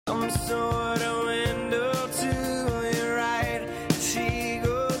sort of window to your right. She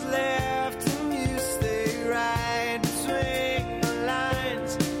goes left and you stay right. Between the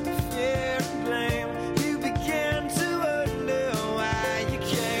lines of fear and blame, you began to wonder why you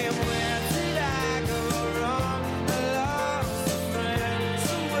came. Where did I go wrong? I lost a friend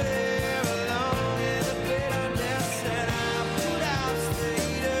somewhere along in the bitterness, and I would have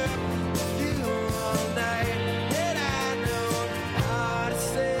stayed up with you all night. Yet I know how to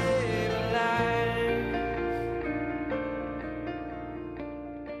save a life.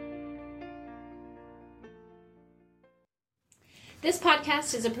 This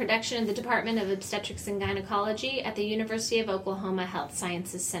podcast is a production of the Department of Obstetrics and Gynecology at the University of Oklahoma Health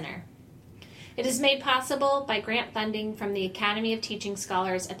Sciences Center. It is made possible by grant funding from the Academy of Teaching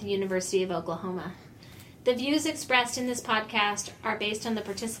Scholars at the University of Oklahoma. The views expressed in this podcast are based on the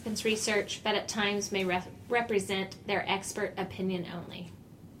participants' research, but at times may represent their expert opinion only.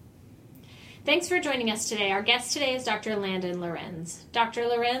 Thanks for joining us today. Our guest today is Dr. Landon Lorenz. Dr.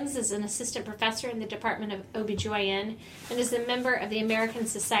 Lorenz is an assistant professor in the Department of OBGYN and is a member of the American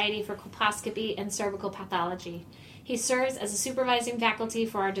Society for Colposcopy and Cervical Pathology. He serves as a supervising faculty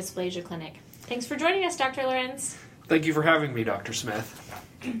for our dysplasia clinic. Thanks for joining us, Dr. Lorenz. Thank you for having me, Dr. Smith.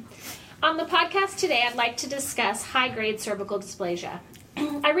 On the podcast today, I'd like to discuss high-grade cervical dysplasia.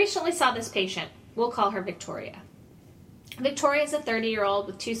 I recently saw this patient. We'll call her Victoria. Victoria is a 30-year-old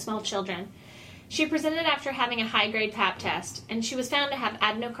with 2 small children. She presented after having a high-grade Pap test, and she was found to have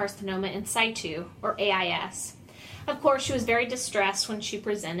adenocarcinoma in situ, or AIS. Of course, she was very distressed when she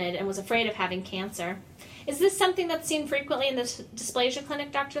presented and was afraid of having cancer. Is this something that's seen frequently in the dysplasia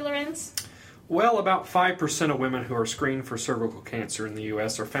clinic, Dr. Lorenz? Well, about 5% of women who are screened for cervical cancer in the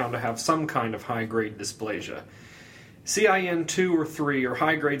U.S. are found to have some kind of high-grade dysplasia. CIN2 or 3, or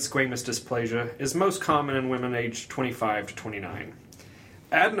high-grade squamous dysplasia, is most common in women aged 25 to 29.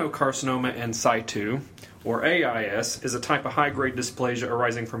 Adenocarcinoma in situ, or AIS, is a type of high-grade dysplasia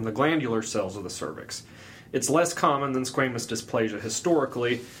arising from the glandular cells of the cervix. It's less common than squamous dysplasia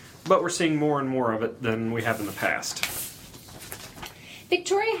historically, but we're seeing more and more of it than we have in the past.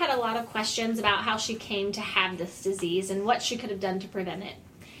 Victoria had a lot of questions about how she came to have this disease and what she could have done to prevent it.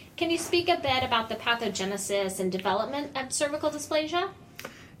 Can you speak a bit about the pathogenesis and development of cervical dysplasia?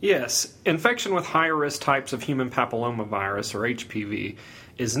 Yes, infection with higher-risk types of human papillomavirus, or HPV,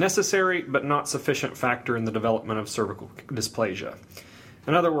 is necessary but not sufficient factor in the development of cervical dysplasia.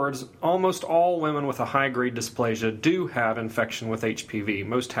 In other words, almost all women with a high-grade dysplasia do have infection with HPV,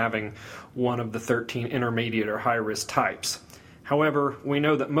 most having one of the 13 intermediate or high-risk types. However, we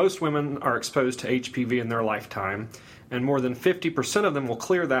know that most women are exposed to HPV in their lifetime, and more than 50% of them will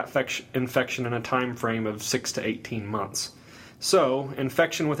clear that infection in a time frame of 6 to 18 months. So,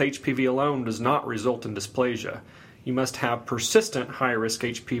 infection with HPV alone does not result in dysplasia. You must have persistent high-risk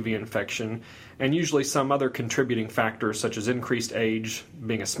HPV infection and usually some other contributing factors such as increased age,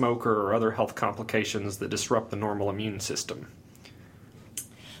 being a smoker, or other health complications that disrupt the normal immune system.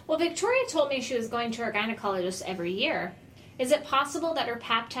 Well, Victoria told me she was going to her gynecologist every year. Is it possible that her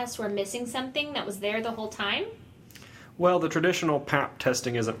Pap tests were missing something that was there the whole time? Well, the traditional Pap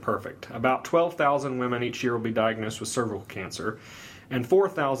testing isn't perfect. About 12,000 women each year will be diagnosed with cervical cancer, and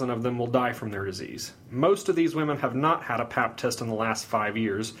 4,000 of them will die from their disease. Most of these women have not had a Pap test in the last 5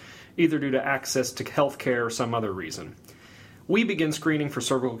 years, either due to access to health care or some other reason. We begin screening for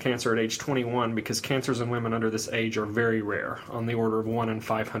cervical cancer at age 21 because cancers in women under this age are very rare, on the order of 1 in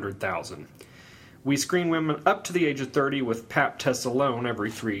 500,000. We screen women up to the age of 30 with Pap tests alone every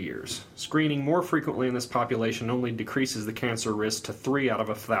 3 years. Screening more frequently in this population only decreases the cancer risk to 3 out of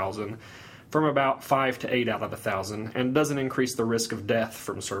 1,000, from about 5 to 8 out of 1,000, and doesn't increase the risk of death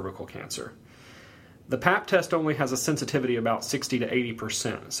from cervical cancer. The Pap test only has a sensitivity about 60 to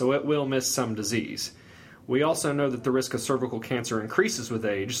 80%, so it will miss some disease. We also know that the risk of cervical cancer increases with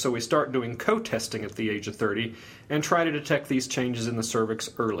age, so we start doing co-testing at the age of 30 and try to detect these changes in the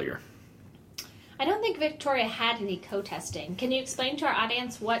cervix earlier. I don't think Victoria had any co-testing. Can you explain to our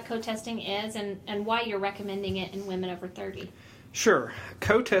audience what co-testing is and why you're recommending it in women over 30? Sure.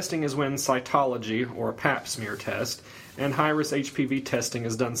 Co-testing is when cytology, or a Pap smear test, and high-risk HPV testing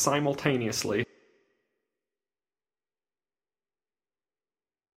is done simultaneously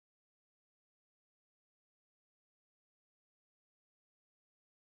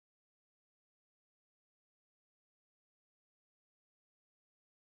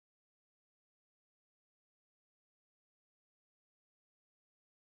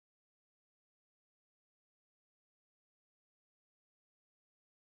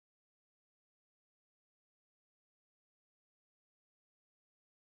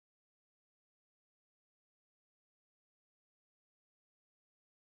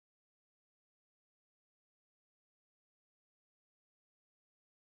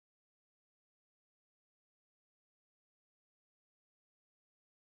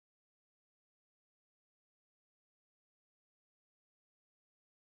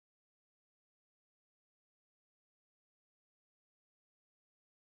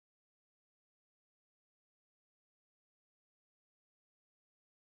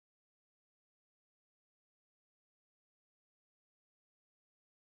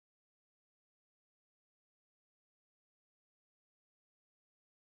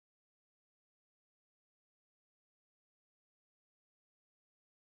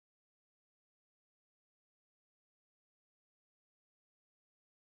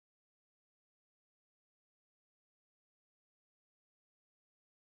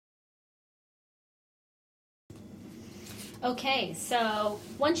Okay, so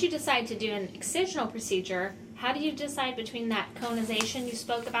once you decide to do an excisional procedure, how do you decide between that conization you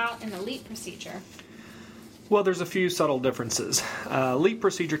spoke about and the LEEP procedure? Well, there's a few subtle differences. LEEP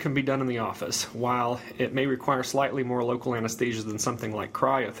procedure can be done in the office. While it may require slightly more local anesthesia than something like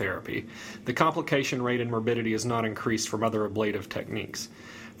cryotherapy, the complication rate and morbidity is not increased from other ablative techniques.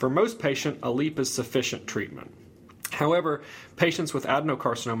 For most patients, a LEEP is sufficient treatment. However, patients with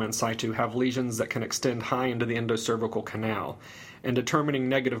adenocarcinoma in situ have lesions that can extend high into the endocervical canal, and determining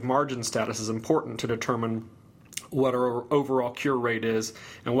negative margin status is important to determine what our overall cure rate is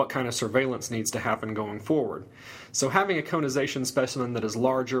and what kind of surveillance needs to happen going forward. So having a conization specimen that is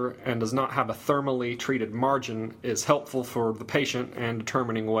larger and does not have a thermally treated margin is helpful for the patient and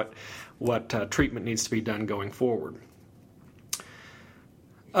determining what treatment needs to be done going forward.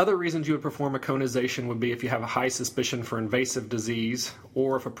 Other reasons you would perform a conization would be if you have a high suspicion for invasive disease,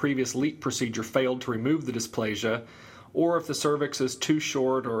 or if a previous LEEP procedure failed to remove the dysplasia, or if the cervix is too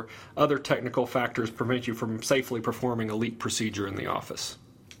short, or other technical factors prevent you from safely performing a LEEP procedure in the office.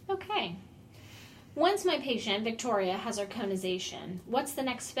 Okay. Once my patient, Victoria, has her conization, what's the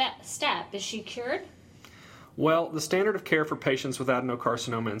next step? Is she cured? Well, the standard of care for patients with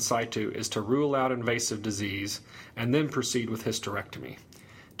adenocarcinoma in situ is to rule out invasive disease and then proceed with hysterectomy.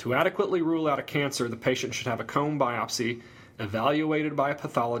 To adequately rule out a cancer, the patient should have a cone biopsy, evaluated by a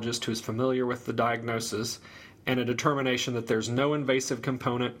pathologist who is familiar with the diagnosis, and a determination that there's no invasive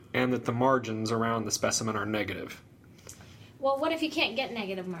component and that the margins around the specimen are negative. Well, what if you can't get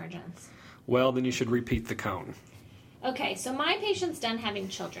negative margins? Well, then you should repeat the cone. Okay, so my patient's done having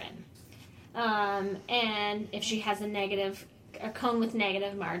children. And if she has a cone with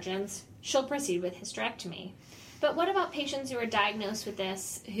negative margins, she'll proceed with hysterectomy. But what about patients who are diagnosed with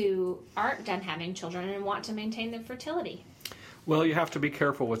this who aren't done having children and want to maintain their fertility? Well, you have to be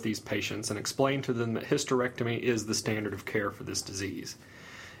careful with these patients and explain to them that hysterectomy is the standard of care for this disease.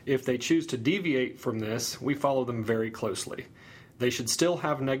 If they choose to deviate from this, we follow them very closely. They should still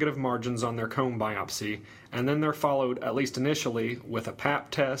have negative margins on their cone biopsy, and then they're followed, at least initially, with a Pap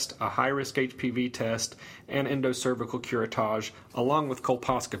test, a high-risk HPV test, and endocervical curettage, along with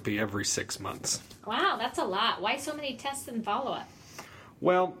colposcopy every 6 months. Wow, that's a lot. Why so many tests and follow-up?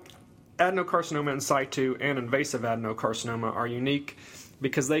 Well, adenocarcinoma in situ and invasive adenocarcinoma are unique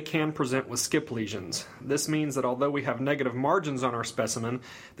because they can present with skip lesions. This means that although we have negative margins on our specimen,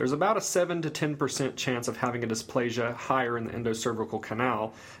 there's about a 7 to 10% chance of having a dysplasia higher in the endocervical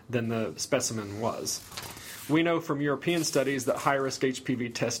canal than the specimen was. We know from European studies that high-risk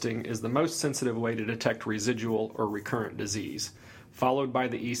HPV testing is the most sensitive way to detect residual or recurrent disease, followed by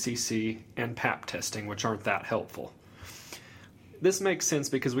the ECC and Pap testing, which aren't that helpful. This makes sense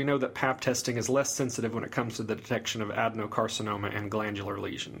because we know that Pap testing is less sensitive when it comes to the detection of adenocarcinoma and glandular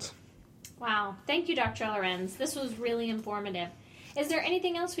lesions. Wow. Thank you, Dr. Lorenz. This was really informative. Is there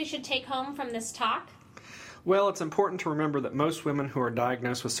anything else we should take home from this talk? Well, it's important to remember that most women who are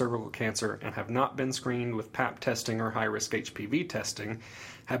diagnosed with cervical cancer and have not been screened with Pap testing or high-risk HPV testing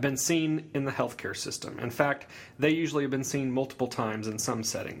have been seen in the healthcare system. In fact, they usually have been seen multiple times in some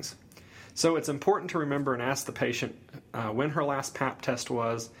settings. So it's important to remember and ask the patient when her last Pap test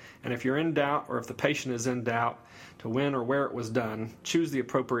was, and if you're in doubt or if the patient is in doubt to when or where it was done, choose the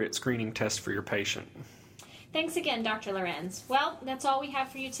appropriate screening test for your patient. Thanks again, Dr. Lorenz. Well, that's all we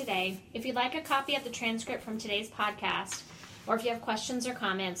have for you today. If you'd like a copy of the transcript from today's podcast, or if you have questions or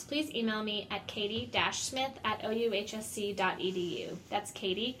comments, please email me at katie-smith@ouhsc.edu. That's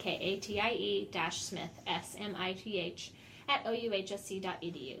Katie, Katie-Smith, SMITH,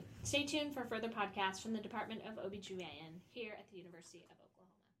 @ouhsc.edu. Stay tuned for further podcasts from the Department of OBGYN here at the University of